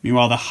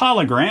 Meanwhile, the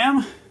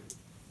hologram...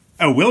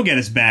 oh, will get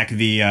us back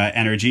the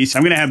energy, so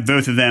I'm going to have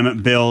both of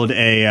them build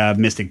a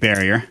Mystic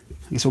Barrier.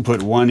 I guess we'll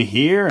put 1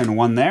 here and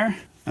 1 there.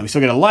 And we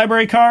still get a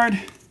library card.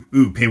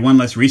 Ooh, pay 1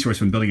 less resource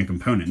when building a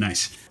component.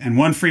 Nice. And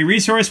 1 free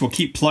resource. We'll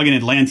keep plugging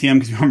Atlantium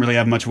because we don't really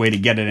have much way to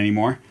get it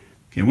anymore.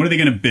 Okay, what are they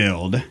going to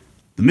build?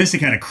 The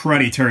Mystic had a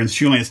cruddy turn, so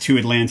she only has 2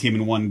 Atlantium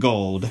and 1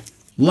 gold.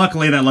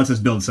 Luckily, that lets us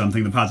build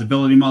something. The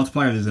Possibility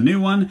Multiplier, there's a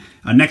new one.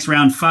 Next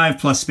round,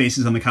 5+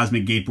 spaces on the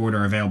Cosmic Gate board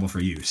are available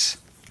for use.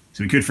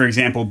 So we could, for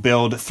example,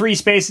 build 3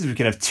 spaces. We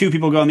could have 2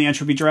 people go on the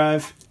Entropy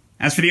Drive.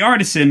 As for the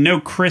Artisan, no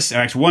crystal,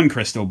 actually 1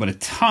 crystal, but a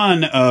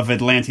ton of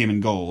Atlantium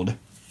and gold.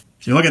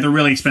 So look at the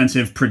really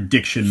expensive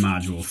Prediction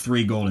module.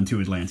 3 gold and 2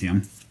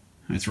 Atlantium.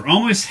 All right, so we're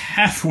almost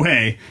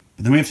halfway.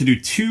 But then we have to do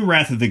 2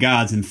 Wrath of the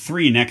Gods and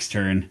 3 next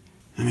turn.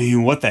 I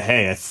mean, what the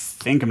hey? I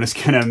think I'm just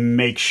going to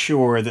make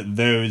sure that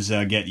those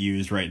get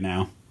used right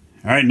now.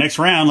 All right, next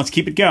round. Let's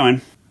keep it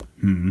going.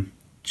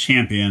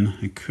 Champion.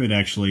 I could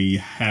actually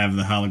have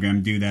the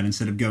hologram do that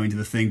instead of going to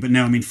the thing. But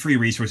no, I mean, free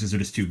resources are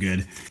just too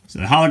good. So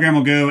the hologram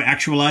will go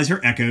actualize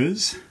her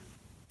echoes.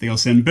 They'll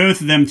send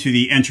both of them to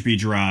the entropy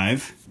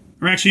drive.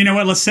 Or actually, you know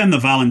what? Let's send the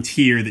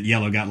volunteer that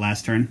yellow got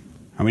last turn.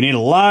 We need a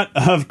lot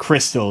of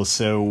crystals,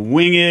 so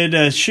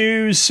winged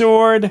shoes,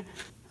 sword,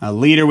 a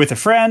leader with a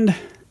friend.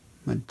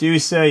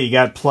 Medusa, you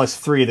got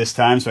 +3 this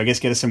time, so I guess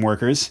get us some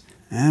workers.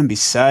 And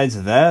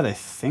besides that, I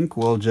think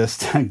we'll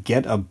just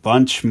get a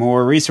bunch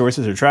more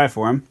resources or try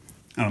for them.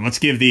 Oh, let's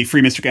give the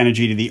free mystic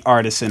energy to the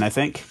artisan, I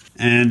think.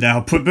 And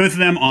I'll put both of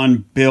them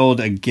on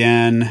build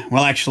again.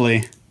 Well,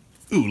 actually,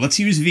 let's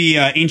use the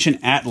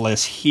ancient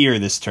atlas here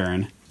this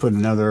turn. Put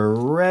another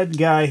red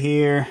guy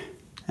here.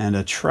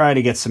 And try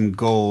to get some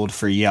gold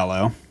for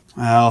yellow.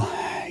 Well,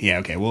 yeah,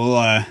 okay,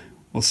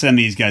 we'll send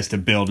these guys to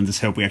build and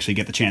just hope we actually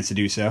get the chance to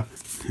do so.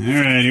 All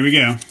right, here we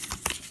go.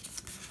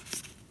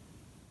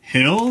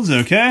 Hills,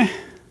 okay.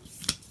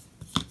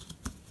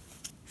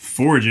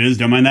 Forges,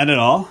 don't mind that at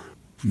all.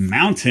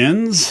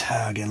 Mountains,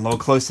 getting a little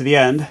close to the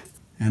end.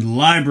 And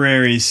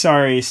libraries,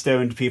 sorry,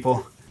 stoned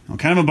people. Well,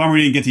 kind of a bummer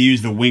we didn't get to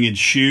use the winged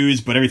shoes,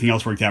 but everything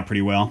else worked out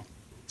pretty well.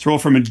 Let's roll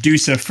for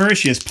Medusa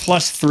first. She has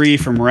 +3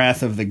 from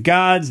Wrath of the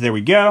Gods. There we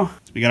go.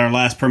 So we got our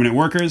last permanent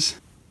workers.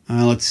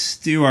 Let's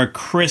do our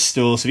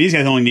crystal. So these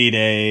guys only need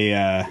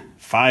a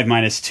 5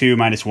 -2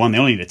 -1. They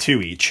only need a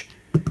 2 each.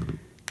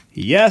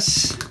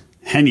 Yes.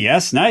 And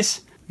yes.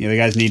 Nice. The other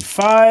guys need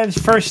 5s.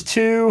 First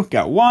 2.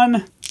 Got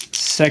 1.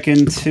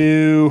 Second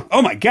 2.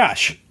 Oh my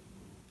gosh.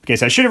 Okay,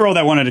 so I should have rolled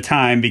that one at a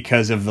time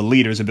because of the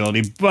leader's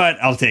ability, but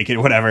I'll take it.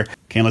 Whatever.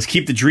 Okay, let's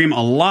keep the dream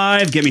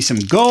alive. Get me some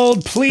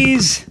gold,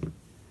 please.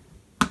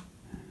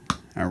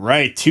 All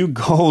right, 2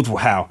 gold,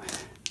 wow.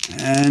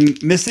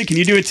 And Mystic, can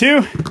you do it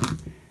too?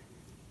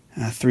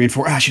 3 and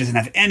 4, she doesn't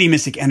have any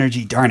Mystic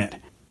energy, darn it.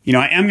 You know,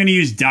 I am gonna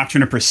use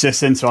Doctrine of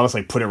Persistence, so I'll just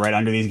like put it right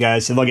under these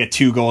guys, so they'll get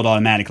 2 gold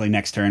automatically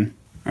next turn.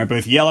 All right,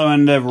 both yellow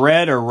and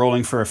red are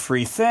rolling for a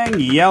free thing.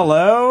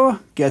 Yellow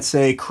gets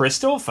a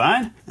crystal,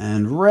 fine.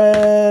 And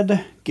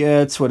red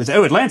gets, what is it?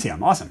 Oh,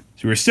 Atlantium, awesome.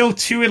 So we're still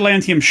 2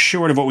 Atlantium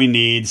short of what we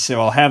need, so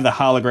I'll have the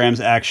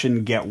holograms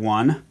action get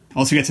 1.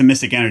 Also get some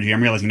Mystic Energy.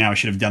 I'm realizing now I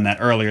should have done that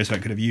earlier so I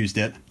could have used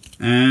it.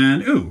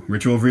 And,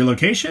 Ritual of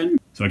Relocation.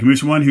 So I can move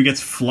to one who gets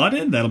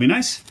flooded. That'll be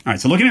nice. All right,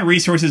 so looking at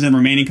resources and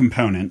remaining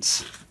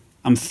components.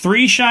 I'm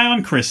 3 shy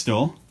on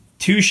crystal,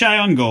 2 shy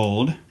on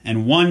gold,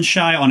 and 1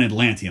 shy on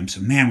Atlantium.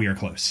 So, man, we are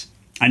close.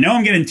 I know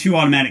I'm getting 2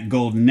 automatic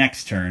gold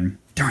next turn.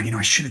 Darn, you know,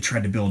 I should have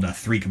tried to build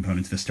 3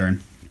 components this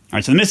turn. All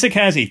right, so the Mystic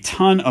has a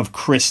ton of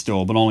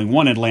crystal, but only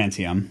 1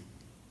 Atlantium.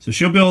 So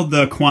she'll build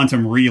the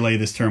Quantum Relay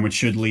this turn, which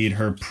should lead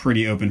her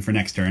pretty open for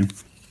next turn.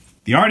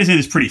 The Artisan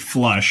is pretty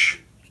flush.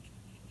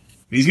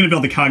 He's going to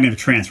build the Cognitive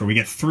Transfer. We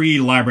get 3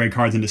 library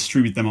cards and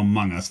distribute them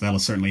among us. That'll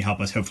certainly help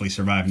us hopefully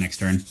survive next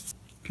turn.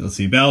 Okay, let's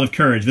see. Ballad of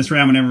Courage. This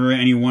round, whenever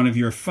any one of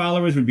your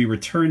followers would be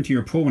returned to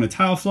your pool when a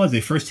tile floods,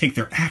 they first take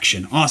their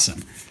action.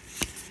 Awesome.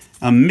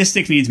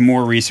 Mystic needs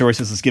more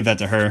resources. Let's give that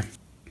to her.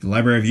 The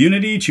Library of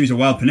Unity. Choose a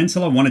wild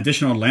peninsula. 1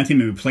 additional Atlantium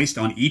may be placed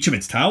on each of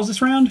its tiles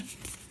this round.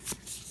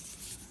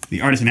 The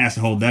Artisan has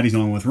to hold that. He's the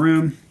only one with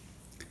room.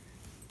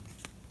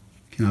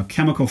 Okay, now,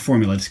 Chemical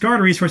Formula.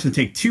 Discard a resource and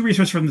take 2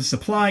 resources from the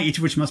supply, each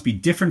of which must be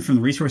different from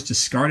the resource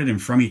discarded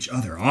and from each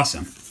other.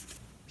 Awesome.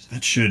 So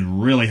that should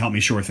really help me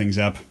shore things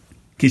up.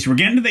 Okay, so we're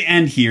getting to the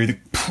end here. The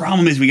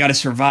problem is we got to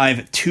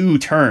survive 2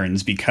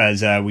 turns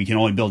because we can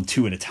only build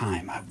 2 at a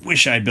time. I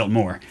wish I had built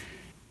more.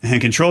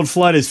 And Controlled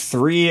Flood is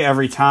 3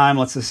 every time.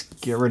 Let's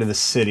just get rid of the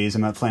cities.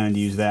 I'm not planning to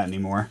use that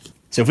anymore.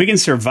 So if we can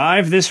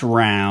survive this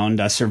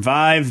round,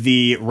 survive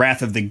the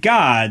Wrath of the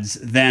Gods,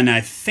 then I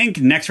think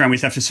next round we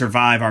just have to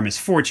survive our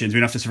misfortunes. We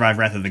don't have to survive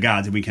Wrath of the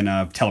Gods, and we can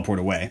teleport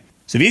away.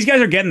 So these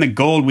guys are getting the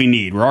gold we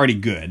need. We're already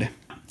good.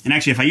 And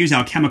actually, if I use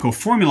Alchemical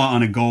Formula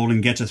on a gold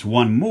and get us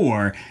 1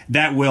 more,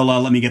 that will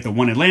let me get the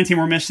 1 Atlantium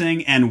we're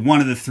missing and 1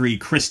 of the 3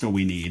 crystal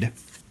we need.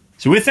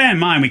 So with that in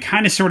mind, we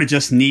kind of sort of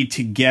just need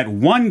to get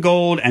 1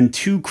 gold and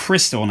 2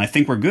 crystal, and I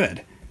think we're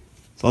good.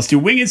 So let's do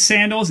Winged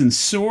Sandals and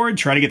Sword,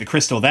 try to get the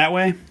crystal that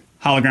way.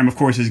 Hologram, of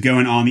course, is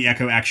going on the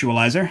Echo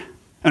Actualizer. Oh,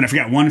 and I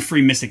forgot 1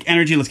 free Mystic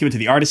Energy. Let's give it to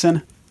the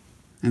Artisan.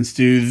 And let's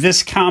do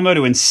this combo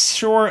to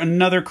ensure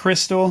another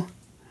crystal.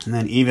 And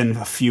then even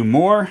a few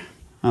more.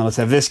 Let's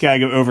have this guy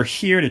go over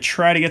here to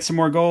try to get some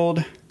more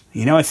gold.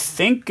 You know, I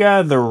think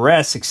the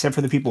rest, except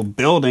for the people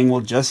building,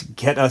 will just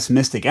get us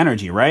Mystic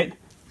Energy, right?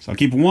 So I'll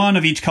keep 1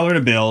 of each color to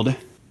build.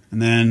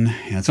 And then,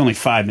 yeah, it's only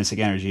 5 Mystic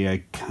Energy.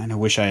 I kind of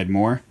wish I had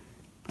more.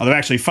 Although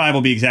actually 5 will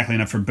be exactly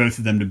enough for both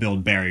of them to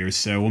build barriers,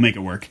 so we'll make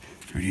it work.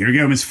 All right, here we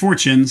go,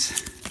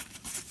 Misfortunes.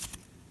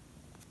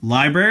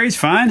 Libraries,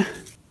 fine.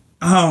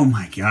 Oh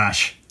my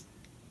gosh.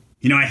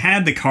 You know, I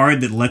had the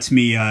card that lets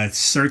me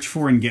search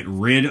for and get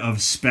rid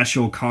of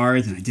special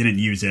cards, and I didn't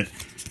use it.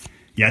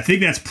 Yeah, I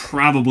think that's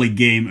probably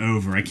game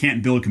over. I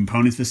can't build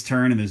components this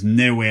turn, and there's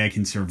no way I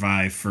can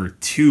survive for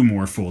 2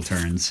 more full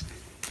turns.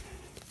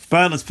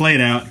 but let's play it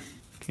out.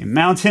 Okay,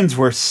 mountains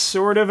were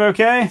sort of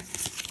okay.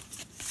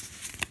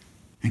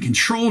 And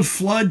controlled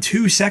flood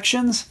 2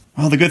 sections.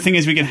 Well, the good thing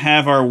is we can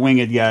have our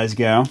winged guys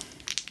go.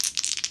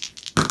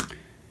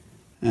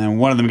 And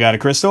one of them got a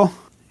crystal.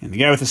 And the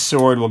guy with the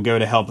sword will go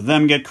to help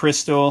them get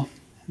crystal.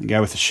 And the guy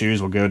with the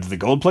shoes will go to the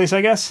gold place,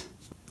 I guess.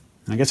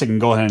 I guess I can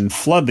go ahead and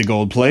flood the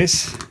gold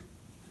place.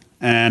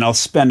 And I'll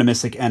spend a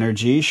mystic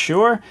energy,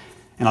 sure.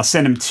 And I'll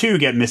send him to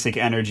get mystic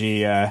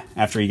energy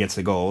after he gets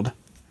the gold.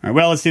 All right,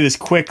 well, let's do this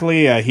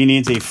quickly. He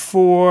needs a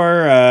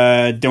 4.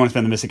 Don't want to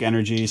spend the mystic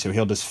energy, so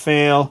he'll just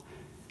fail.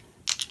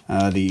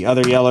 The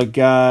other yellow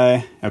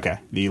guy. Okay,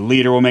 the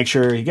leader will make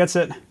sure he gets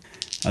it.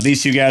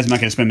 These 2 guys, I'm not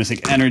going to spend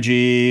mystic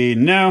energy.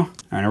 No. All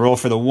right, I roll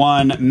for the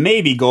 1.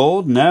 Maybe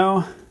gold.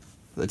 No.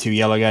 The 2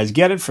 yellow guys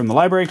get it from the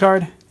library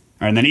card. All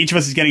right, and then each of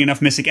us is getting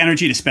enough mystic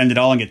energy to spend it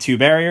all and get 2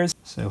 barriers.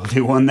 So we'll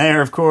do 1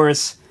 there, of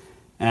course,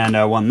 and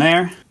 1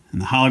 there.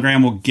 And the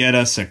hologram will get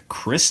us a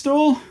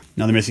crystal,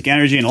 another mystic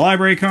energy, and a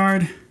library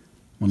card.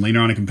 One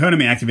leader on a component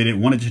may activate it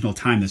 1 additional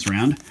time this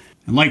round.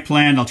 And like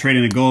planned, I'll trade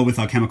in a gold with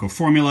alchemical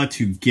formula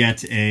to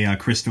get a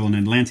crystal and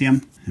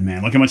Atlantium. And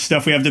man, look how much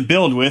stuff we have to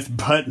build with,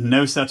 but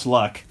no such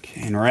luck.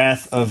 Okay, and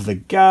Wrath of the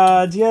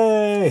Gods,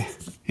 yay!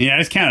 Yeah, I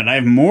just counted. I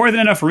have more than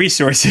enough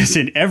resources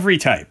in every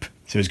type.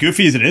 So as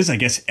goofy as it is, I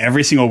guess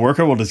every single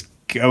worker will just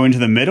go into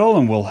the middle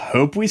and we'll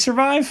hope we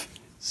survive.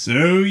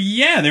 So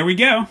yeah, there we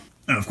go.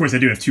 Oh, of course, I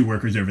do have 2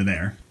 workers over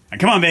there. Right,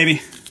 come on,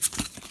 baby.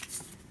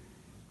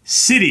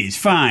 Cities,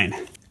 fine.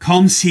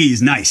 Calm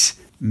seas, nice.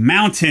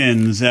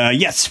 Mountains,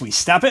 yes, we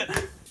stop it.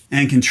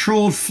 And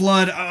controlled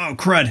flood, oh,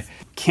 crud.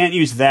 Can't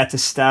use that to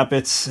stop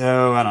it,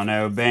 so I don't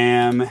know,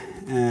 bam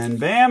and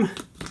bam.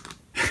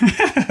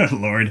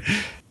 Lord. All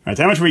right,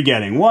 so how much are we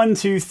getting? 1,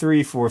 2,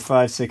 3, 4,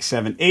 5, 6,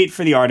 7, 8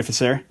 for the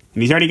Artificer.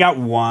 And he's already got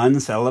 1,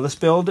 so that'll let us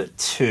build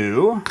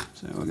 2.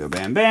 So we'll go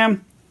bam,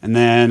 bam. And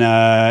then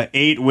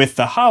 8 with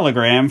the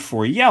hologram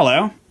for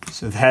yellow.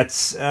 So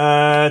that's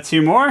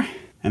 2 more.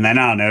 And then,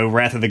 I don't know,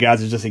 Wrath of the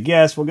Gods is just a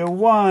guess. We'll go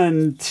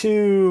 1,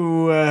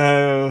 2,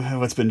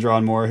 what's been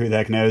drawn more? Who the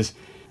heck knows?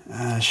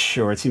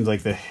 Sure, it seems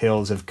like the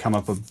hills have come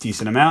up a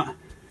decent amount.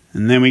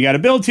 And then we got to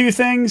build 2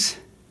 things.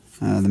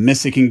 The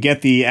Mystic can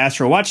get the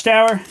Astral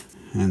Watchtower.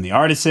 And the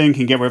Artisan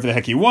can get whatever the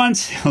heck he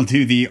wants. He'll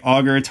do the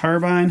Auger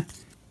Turbine.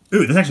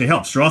 Ooh, this actually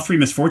helps. Draw 3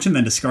 Misfortune,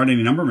 then discard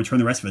any number and return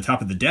the rest to the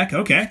top of the deck.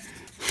 Okay.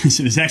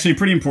 So it's actually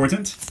pretty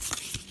important.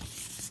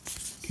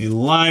 Okay,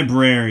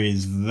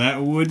 libraries.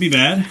 That would be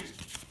bad.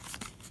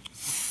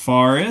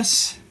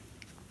 Forest.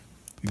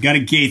 We've got a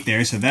gate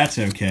there, so that's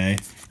okay.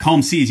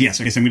 Calm Seas,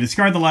 yes. Okay, so I'm going to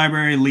discard the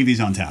library, leave these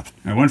on top.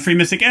 All right, 1 free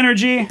Mystic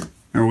Energy.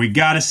 Or we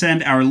got to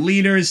send our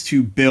leaders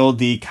to build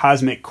the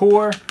Cosmic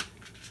Core.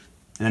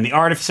 And then the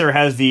Artificer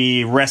has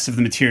the rest of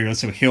the materials,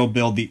 so he'll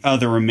build the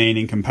other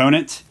remaining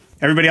component.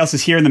 Everybody else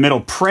is here in the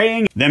middle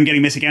praying. Them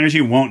getting Mystic Energy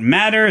won't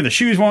matter. The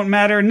shoes won't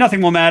matter.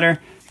 Nothing will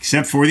matter.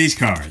 Except for these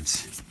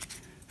cards.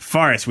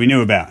 Forest, we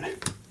knew about.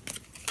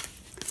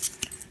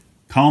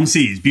 Calm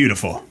Seas,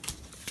 beautiful.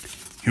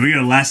 Here we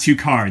go, the last 2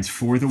 cards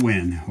for the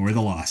win or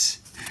the loss.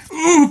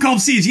 Ooh, Calm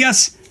Seas,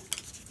 yes!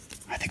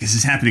 I think this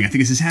is happening. I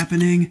think this is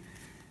happening.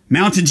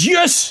 Mountains,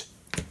 yes!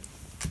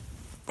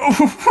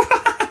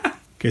 Oh.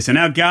 Okay, so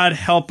now God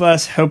help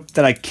us. Hope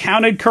that I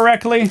counted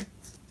correctly.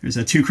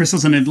 There's 2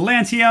 crystals and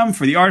Atlantium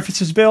for the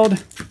Artificer's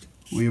build.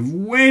 We have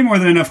way more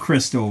than enough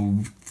crystal.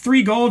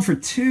 3 gold for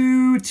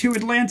 2, 2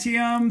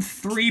 Atlantium,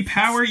 3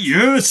 power,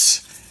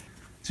 yes!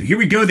 So here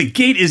we go, the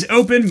gate is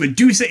open,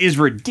 Medusa is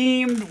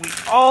redeemed, we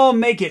all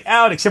make it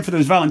out except for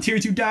those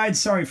volunteers who died,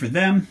 sorry for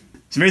them.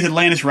 So there's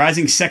Atlantis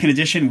Rising 2nd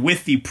edition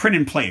with the print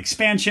and play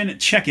expansion,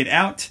 check it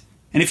out.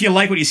 And if you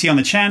like what you see on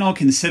the channel,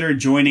 consider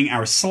joining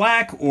our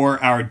Slack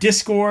or our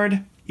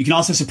Discord. You can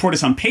also support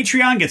us on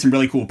Patreon, get some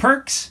really cool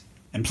perks.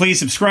 And please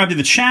subscribe to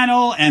the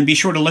channel and be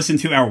sure to listen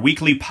to our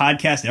weekly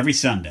podcast every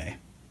Sunday.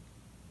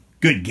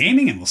 Good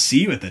gaming, and we'll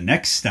see you at the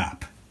next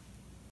stop.